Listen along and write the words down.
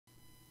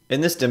In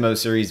this demo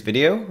series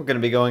video, we're going to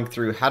be going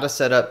through how to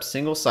set up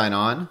single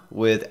sign-on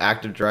with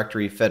Active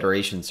Directory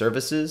Federation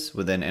services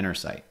within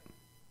Intersight.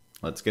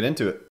 Let's get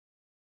into it.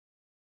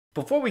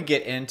 Before we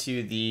get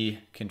into the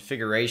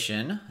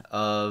configuration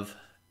of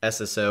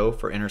SSO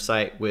for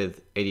Intersight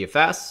with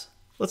ADFS,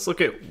 let's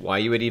look at why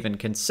you would even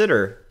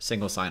consider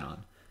single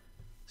sign-on.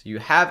 So you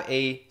have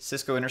a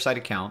Cisco Intersight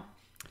account,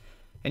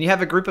 and you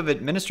have a group of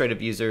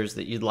administrative users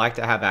that you'd like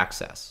to have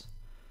access.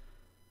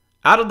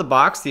 Out of the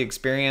box, the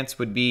experience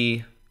would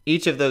be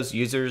each of those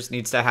users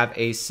needs to have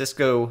a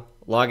Cisco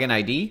login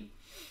ID,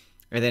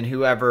 and then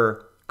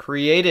whoever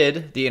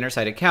created the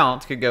Intersight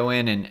account could go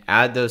in and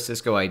add those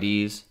Cisco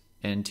IDs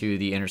into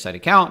the Intersight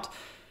account,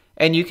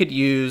 and you could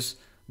use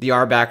the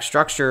RBAC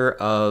structure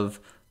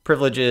of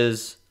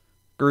privileges,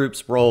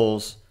 groups,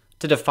 roles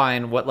to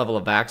define what level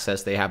of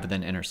access they have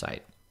within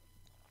Intersight.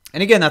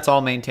 And again, that's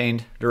all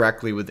maintained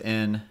directly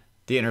within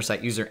the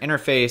Intersight user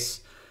interface.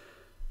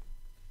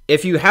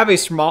 If you have a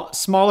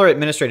smaller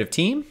administrative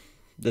team,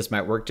 this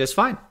might work just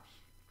fine.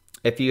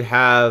 If you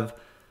have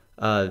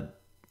a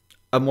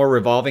more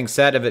revolving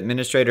set of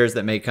administrators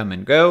that may come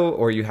and go,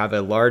 or you have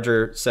a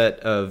larger set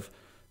of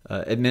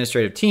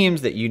administrative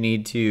teams that you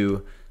need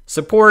to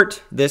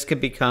support, this could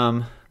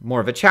become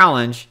more of a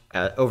challenge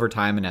over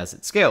time and as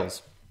it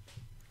scales.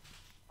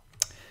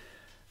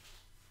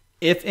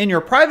 If in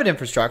your private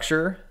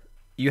infrastructure,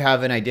 you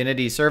have an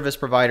identity service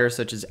provider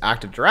such as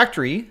Active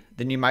Directory,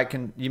 then you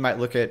might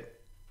look at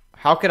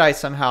how could I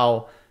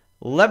somehow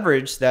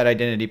leverage that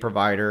identity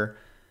provider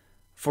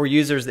for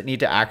users that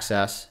need to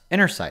access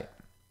Intersight.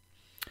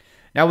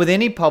 Now, with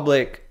any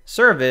public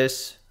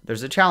service,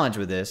 there's a challenge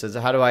with this, is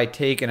how do I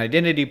take an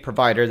identity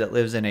provider that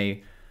lives in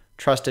a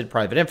trusted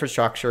private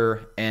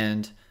infrastructure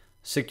and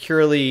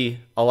securely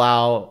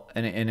allow,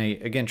 in a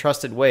again,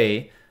 trusted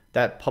way,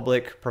 that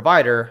public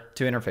provider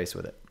to interface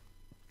with it.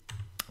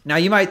 Now,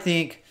 you might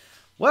think,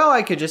 well,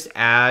 I could just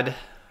add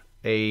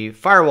a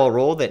firewall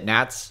rule that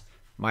NATs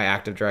my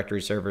Active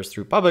Directory servers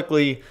through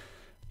publicly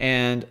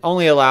and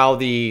only allow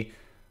the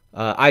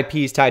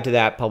IPs tied to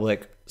that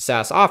public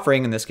SaaS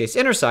offering, in this case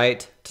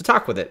Intersight, to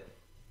talk with it.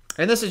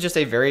 And this is just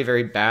a very,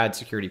 very bad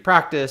security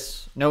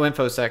practice. No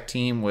InfoSec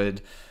team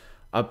would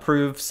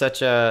approve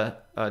such a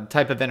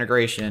type of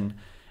integration.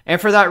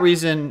 And for that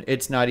reason,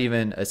 it's not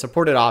even a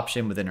supported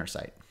option with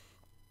Intersight.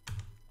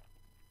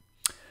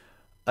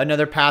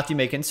 Another path you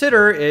may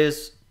consider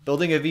is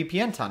building a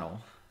VPN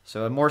tunnel.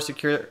 So a more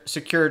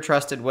secure,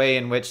 trusted way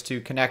in which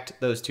to connect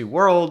those two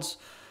worlds.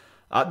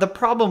 The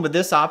problem with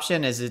this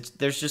option is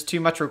there's just too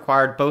much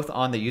required both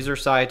on the user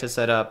side to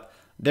set up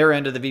their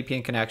end of the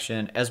VPN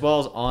connection, as well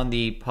as on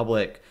the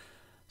public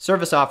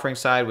service offering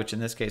side, which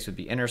in this case would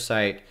be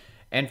Intersight.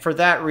 And for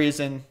that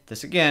reason,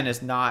 this again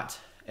is not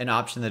an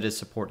option that is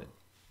supported.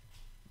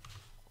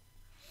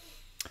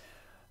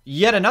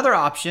 Yet another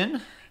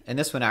option, and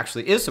this one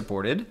actually is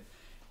supported,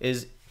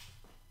 is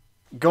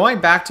going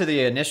back to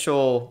the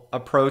initial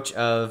approach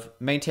of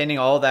maintaining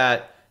all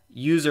that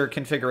user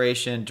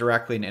configuration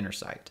directly in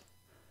Intersight,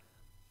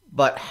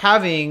 but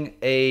having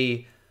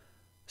a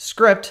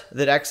script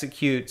that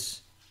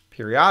executes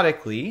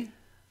periodically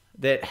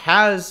that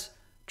has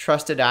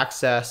trusted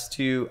access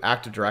to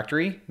Active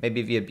Directory,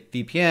 maybe via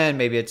VPN,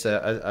 maybe it's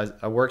a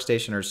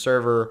workstation or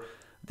server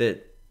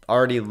that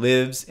already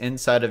lives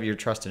inside of your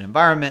trusted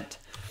environment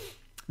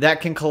that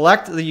can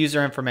collect the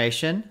user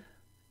information,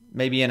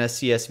 maybe in a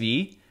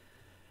CSV,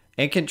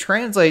 and can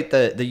translate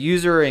the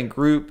user and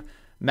group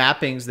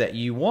mappings that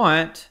you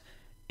want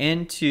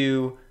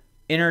into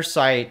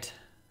Intersight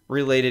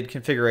related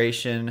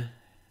configuration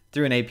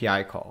through an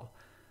API call.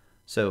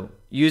 So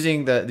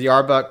using the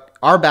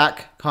RBAC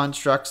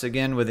constructs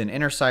again within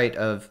Intersight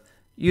of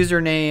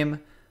username,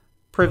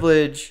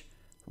 privilege,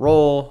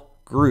 role,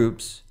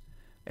 groups,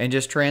 and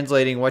just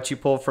translating what you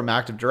pull from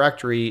Active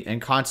Directory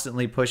and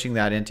constantly pushing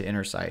that into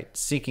Intersight,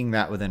 syncing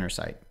that with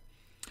Intersight.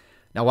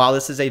 Now, while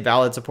this is a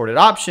valid supported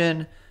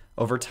option,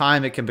 over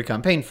time it can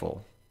become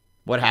painful.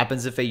 What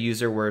happens if a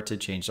user were to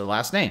change their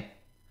last name?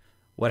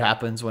 What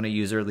happens when a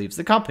user leaves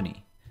the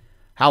company?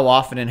 How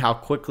often and how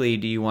quickly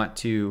do you want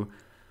to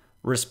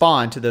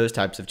respond to those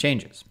types of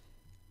changes?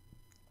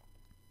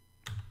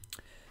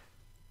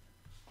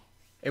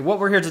 And what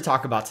we're here to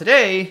talk about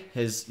today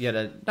is yet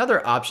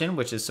another option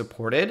which is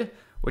supported,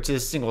 which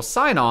is single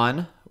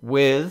sign-on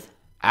with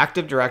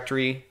Active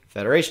Directory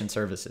Federation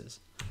services.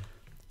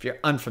 If you're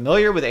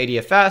unfamiliar with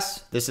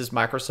ADFS, this is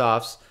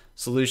Microsoft's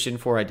solution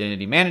for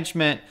identity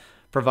management,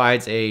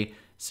 provides a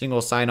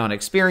single sign-on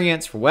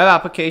experience for web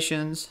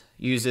applications,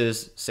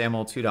 uses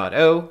SAML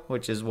 2.0,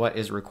 which is what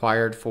is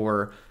required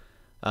for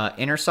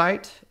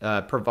Intersight,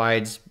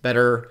 provides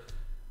better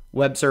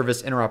web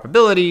service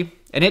interoperability,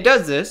 and it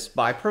does this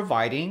by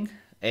providing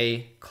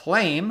a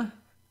claim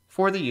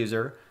for the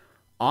user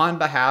on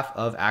behalf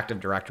of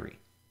Active Directory.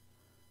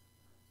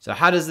 So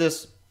how does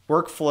this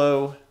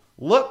workflow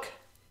look?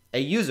 A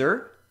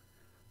user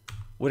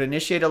would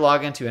initiate a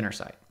login to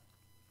Intersight.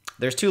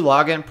 There's two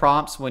login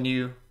prompts when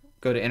you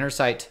go to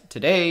Intersight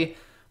today.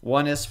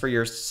 One is for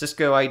your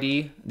Cisco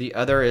ID. The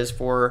other is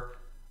for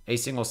a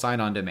single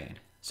sign-on domain.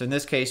 So in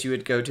this case, you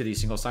would go to the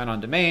single sign-on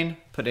domain,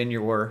 put in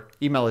your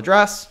email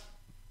address,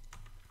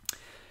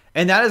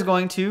 and that is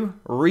going to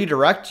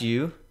redirect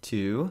you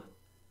to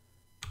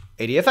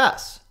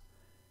ADFS.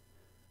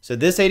 So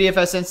this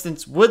ADFS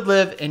instance would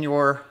live in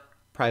your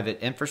private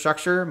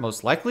infrastructure,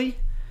 most likely.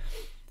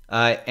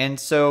 And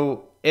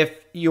so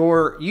if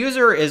your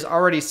user is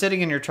already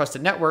sitting in your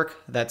trusted network,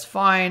 that's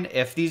fine.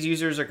 If these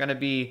users are going to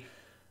be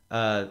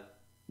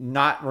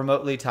not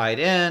remotely tied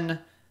in,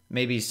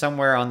 maybe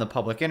somewhere on the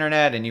public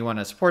internet, and you want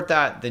to support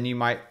that, then you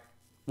might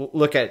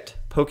look at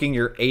poking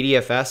your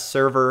ADFS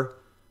server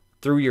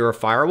through your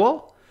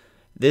firewall.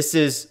 This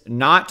is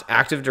not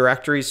Active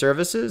Directory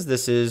services.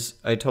 This is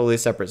a totally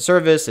separate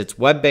service. It's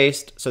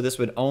web-based, so this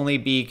would only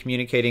be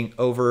communicating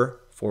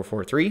over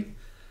 443.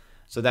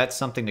 So that's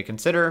something to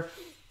consider.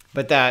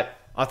 But that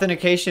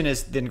authentication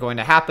is then going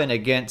to happen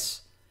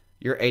against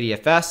your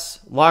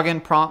ADFS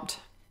login prompt.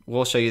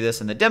 We'll show you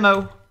this in the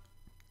demo.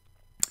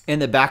 In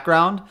the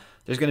background,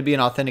 there's going to be an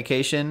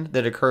authentication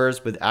that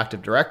occurs with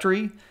Active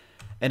Directory,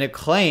 and a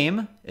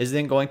claim is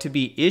then going to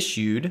be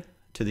issued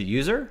to the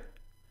user,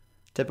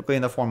 typically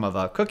in the form of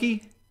a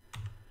cookie.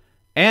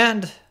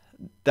 And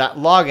that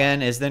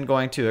login is then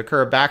going to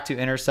occur back to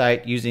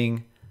Intersight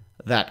using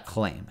that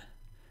claim.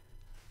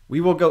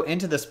 We will go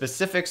into the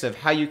specifics of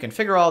how you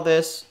configure all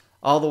this,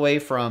 all the way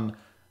from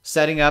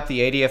setting up the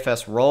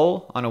ADFS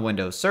role on a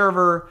Windows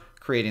server,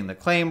 creating the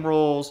claim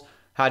rules,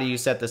 how do you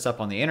set this up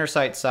on the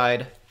Intersight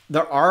side.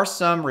 There are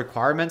some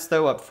requirements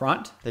though up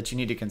front that you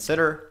need to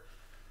consider.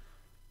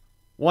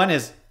 One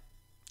is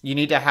you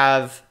need to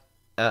have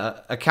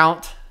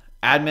account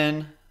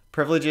admin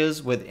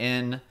privileges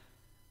within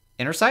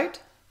Intersight.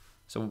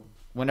 So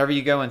whenever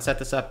you go and set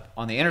this up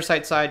on the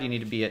Intersight side, you need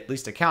to be at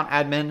least account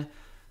admin.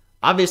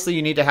 Obviously,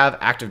 you need to have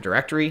Active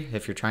Directory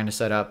if you're trying to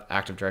set up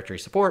Active Directory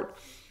support.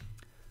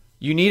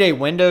 You need a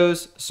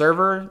Windows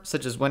server,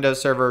 such as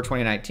Windows Server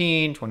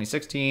 2019,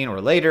 2016,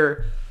 or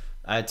later,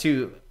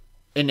 to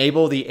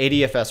enable the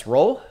ADFS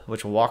role,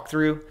 which we'll walk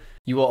through.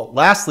 You will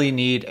lastly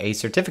need a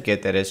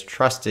certificate that is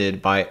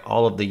trusted by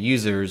all of the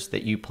users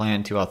that you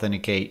plan to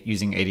authenticate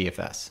using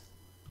ADFS.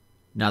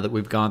 Now that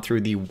we've gone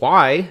through the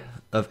why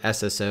of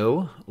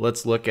SSO,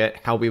 let's look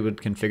at how we would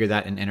configure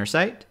that in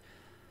Intersight.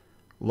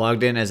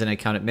 Logged in as an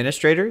account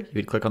administrator, you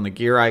would click on the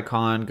gear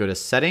icon, go to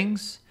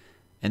settings,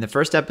 and the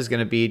first step is going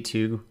to be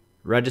to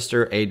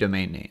register a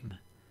domain name.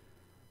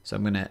 So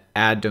I'm going to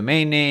add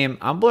domain name.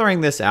 I'm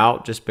blurring this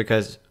out just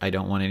because I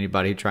don't want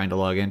anybody trying to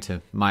log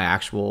into my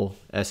actual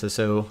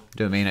SSO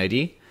domain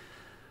ID.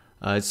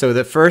 So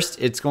the first,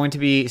 it's going to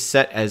be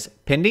set as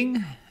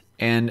pending,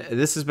 and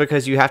this is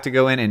because you have to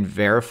go in and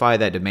verify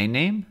that domain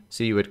name.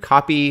 So you would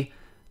copy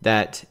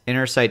that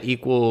Intersight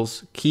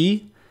equals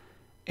key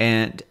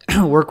and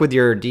work with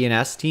your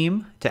DNS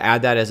team to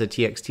add that as a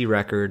TXT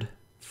record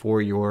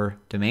for your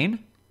domain.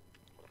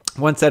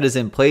 Once that is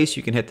in place,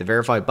 you can hit the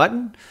verify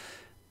button.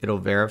 It'll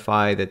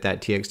verify that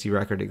that TXT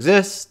record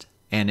exists,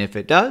 and if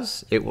it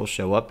does, it will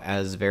show up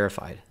as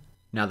verified.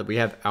 Now that we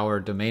have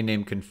our domain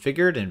name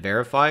configured and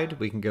verified,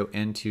 we can go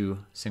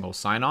into single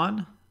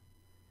sign-on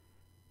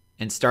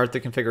and start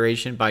the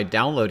configuration by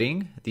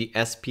downloading the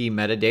SP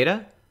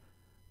metadata.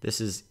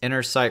 This is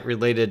Intersight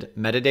related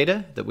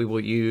metadata that we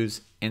will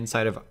use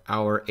inside of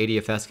our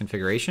ADFS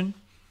configuration.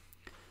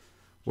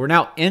 We're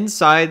now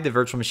inside the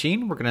virtual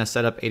machine. We're going to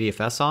set up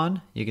ADFS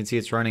on. You can see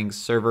it's running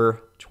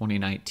server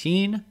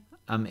 2019.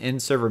 I'm in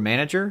server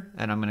manager,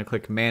 and I'm going to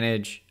click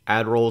manage,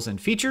 add roles and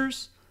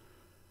features.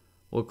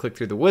 We'll click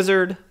through the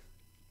wizard.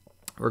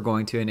 We're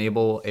going to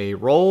enable a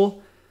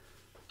role.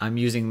 I'm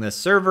using this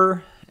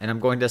server, and I'm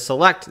going to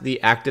select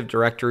the Active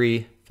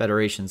Directory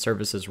Federation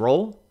Services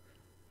role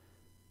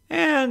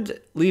and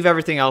leave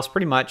everything else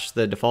pretty much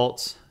the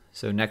defaults.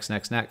 So next,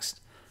 next, next.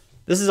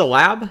 This is a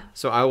lab,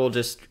 so I will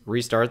just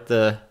restart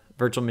the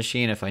virtual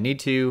machine if I need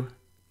to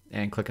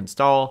and click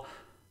install.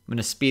 I'm going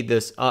to speed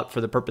this up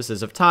for the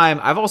purposes of time.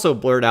 I've also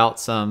blurred out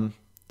some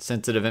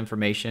sensitive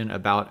information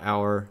about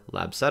our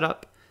lab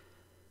setup.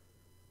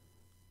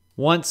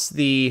 Once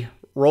the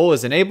role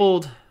is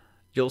enabled,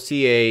 you'll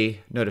see a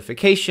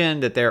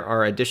notification that there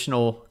are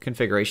additional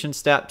configuration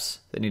steps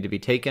that need to be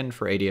taken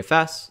for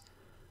ADFS.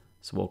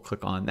 So we'll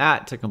click on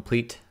that to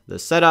complete the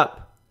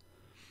setup.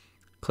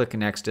 Click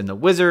next in the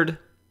wizard.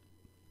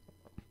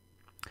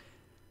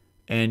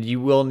 And you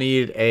will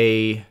need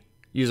a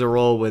user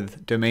role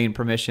with domain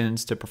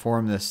permissions to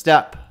perform this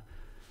step.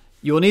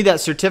 You will need that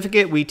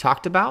certificate we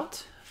talked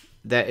about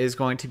that is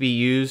going to be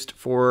used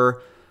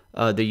for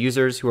the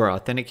users who are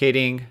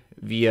authenticating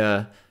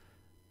via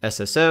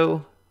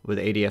SSO with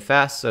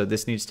ADFS. So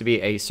this needs to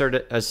be a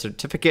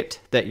certificate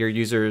that your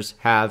users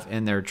have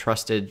in their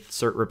trusted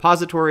cert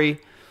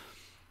repository.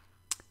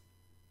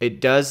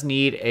 It does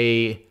need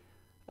a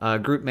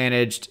group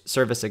managed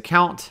service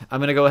account. I'm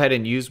going to go ahead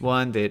and use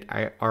one that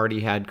I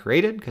already had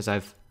created because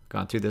I've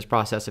gone through this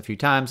process a few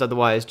times.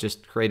 Otherwise,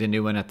 just create a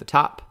new one at the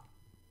top.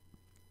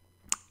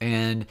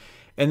 And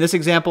in this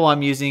example,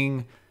 I'm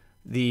using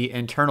the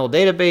internal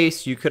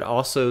database. You could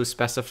also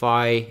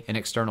specify an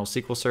external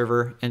SQL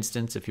Server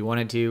instance if you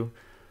wanted to.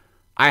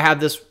 I have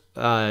this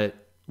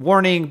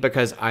warning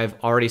because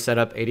I've already set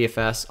up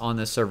ADFS on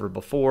this server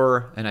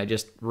before, and I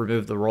just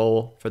removed the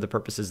role for the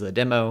purposes of the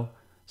demo.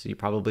 So you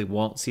probably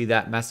won't see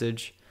that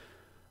message.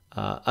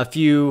 A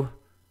few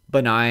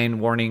benign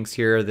warnings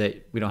here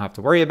that we don't have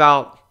to worry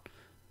about.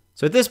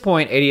 So at this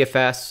point,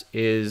 ADFS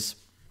is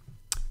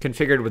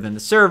configured within the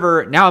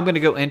server. Now I'm going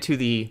to go into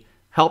the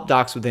help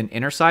docs within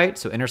Intersight.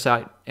 So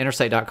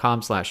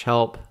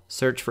intersight.com/help,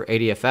 search for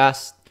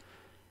ADFS.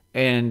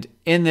 And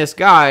in this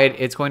guide,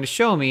 it's going to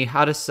show me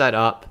how to set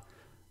up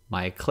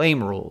my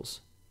claim rules.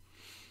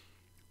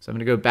 So I'm going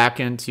to go back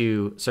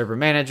into Server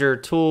Manager,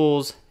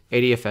 Tools,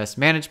 ADFS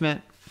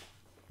Management.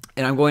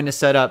 And I'm going to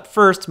set up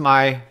first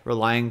my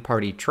relying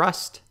party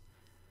trust.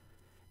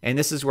 And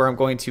this is where I'm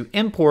going to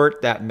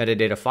import that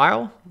metadata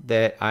file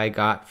that I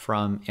got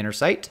from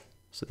Intersight.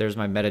 So there's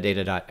my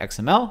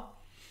metadata.xml.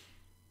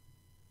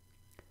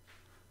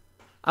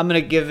 I'm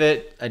going to give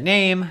it a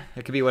name.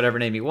 It could be whatever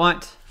name you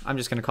want. I'm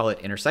just going to call it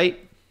Intersight.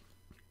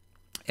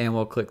 And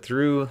we'll click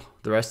through.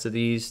 The rest of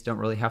these don't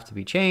really have to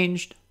be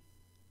changed.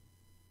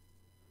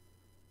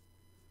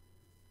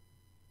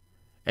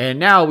 And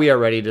now we are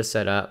ready to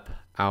set up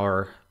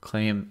our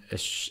claim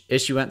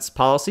issuance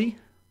policy.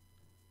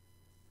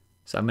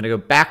 So I'm going to go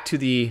back to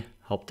the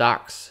help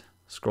docs,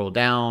 scroll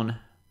down,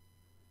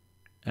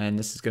 and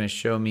this is going to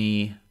show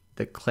me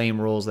the claim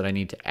rules that I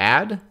need to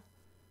add.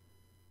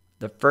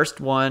 The first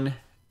one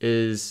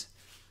is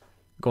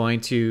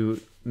going to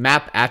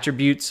map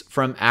attributes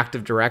from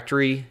Active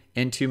Directory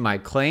into my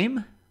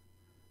claim.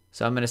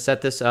 So I'm going to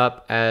set this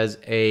up as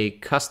a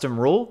custom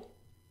rule.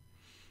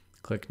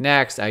 Click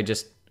next. I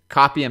just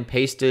copy and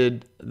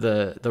pasted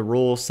the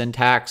rule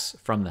syntax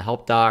from the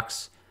help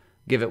docs,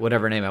 give it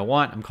whatever name I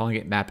want. I'm calling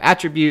it map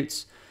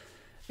attributes.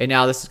 And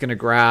now this is going to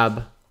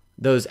grab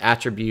those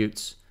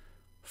attributes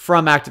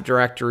from Active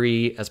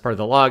Directory as part of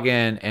the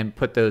login and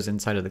put those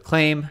inside of the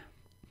claim.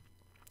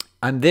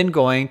 I'm then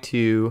going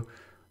to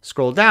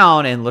scroll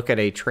down and look at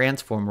a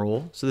transform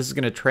rule. So this is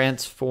going to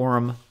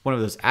transform one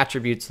of those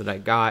attributes that I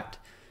got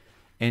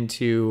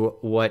into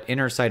what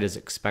Intersight is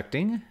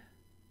expecting.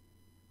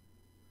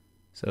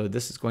 So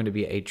this is going to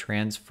be a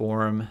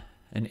transform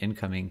an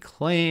incoming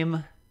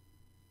claim.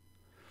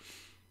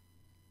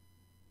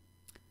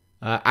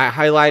 I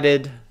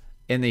highlighted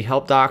in the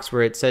help docs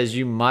where it says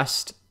you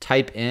must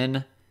type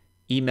in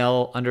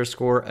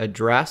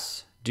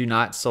email_address. Do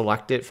not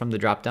select it from the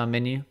drop-down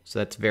menu. So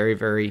that's very,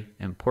 very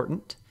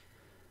important.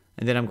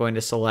 And then I'm going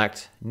to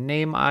select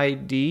name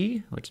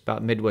ID, which is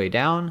about midway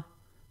down,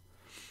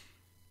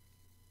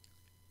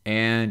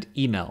 and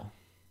email.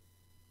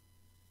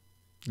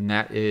 And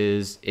that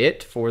is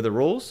it for the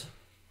rules.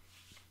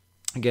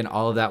 Again,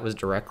 all of that was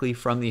directly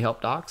from the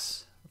help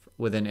docs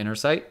within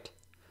Intersight.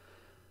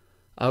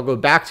 I'll go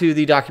back to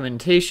the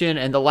documentation,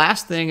 and the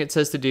last thing it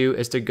says to do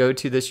is to go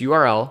to this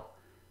URL,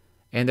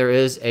 and there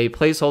is a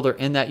placeholder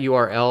in that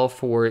URL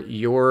for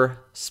your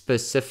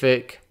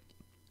specific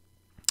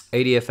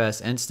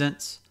ADFS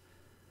instance.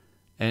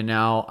 And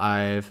now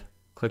I've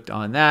clicked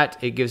on that.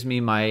 It gives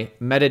me my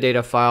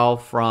metadata file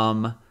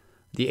from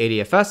the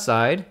ADFS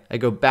side. I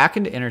go back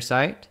into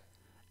Intersight,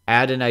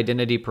 add an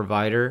identity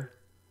provider,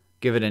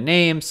 give it a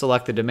name,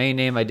 select the domain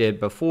name I did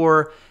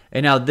before.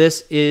 And now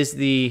this is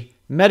the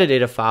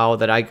metadata file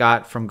that I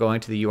got from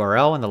going to the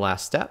URL in the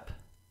last step.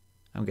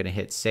 I'm going to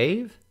hit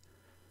save.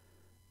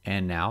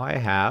 And now I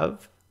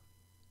have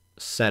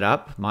set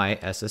up my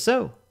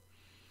SSO.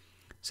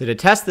 So to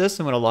test this,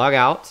 I'm going to log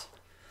out.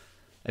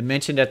 I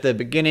mentioned at the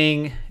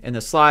beginning in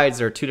the slides,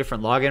 there are two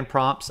different login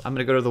prompts. I'm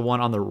going to go to the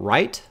one on the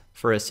right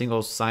for a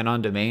single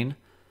sign-on domain.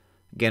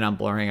 Again, I'm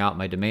blurring out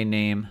my domain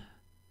name.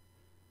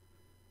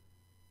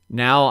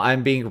 Now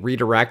I'm being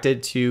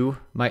redirected to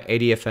my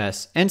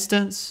ADFS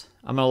instance.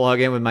 I'm going to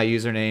log in with my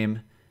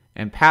username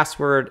and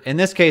password. In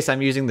this case,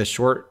 I'm using the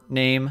short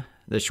name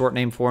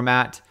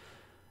format.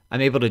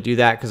 I'm able to do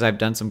that because I've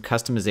done some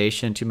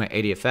customization to my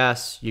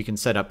ADFS. You can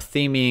set up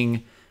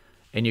theming,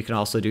 and you can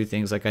also do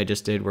things like I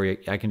just did where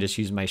I can just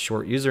use my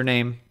short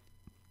username.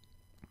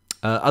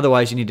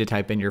 Otherwise, you need to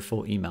type in your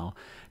full email.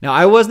 Now,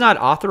 I was not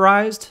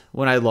authorized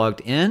when I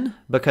logged in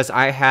because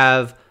I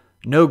have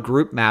no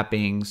group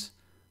mappings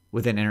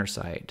within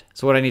Intersight.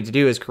 So what I need to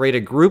do is create a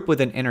group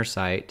within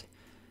Intersight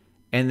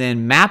and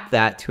then map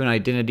that to an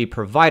identity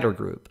provider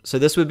group. So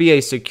this would be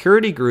a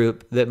security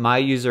group that my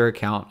user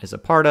account is a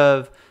part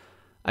of.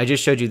 I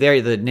just showed you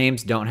there, the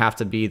names don't have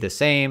to be the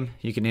same.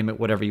 You can name it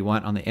whatever you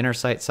want on the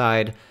Intersight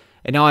side.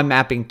 And now I'm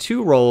mapping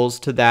two roles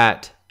to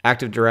that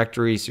Active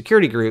Directory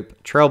security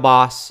group, Trail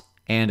Boss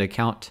and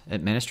Account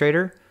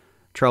Administrator.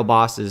 Trail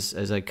Boss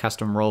is a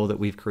custom role that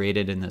we've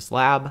created in this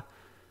lab.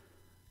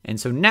 And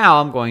so now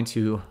I'm going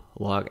to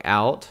log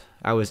out.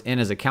 I was in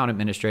as Account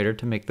Administrator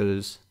to make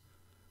those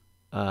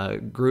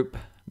group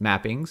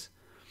mappings.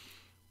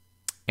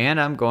 And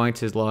I'm going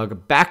to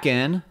log back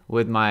in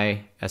with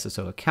my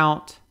SSO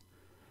account.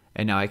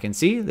 And now I can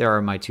see there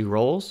are my two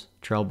roles,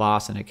 Trail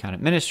Boss and Account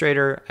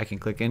Administrator. I can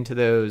click into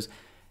those.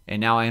 And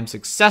now I am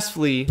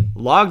successfully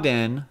logged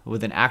in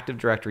with an Active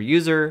Directory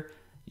user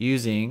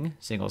using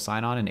single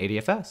sign-on and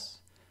ADFS.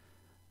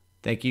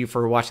 Thank you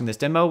for watching this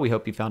demo. We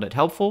hope you found it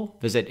helpful.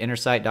 Visit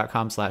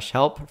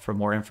intersight.com/help for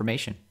more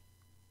information.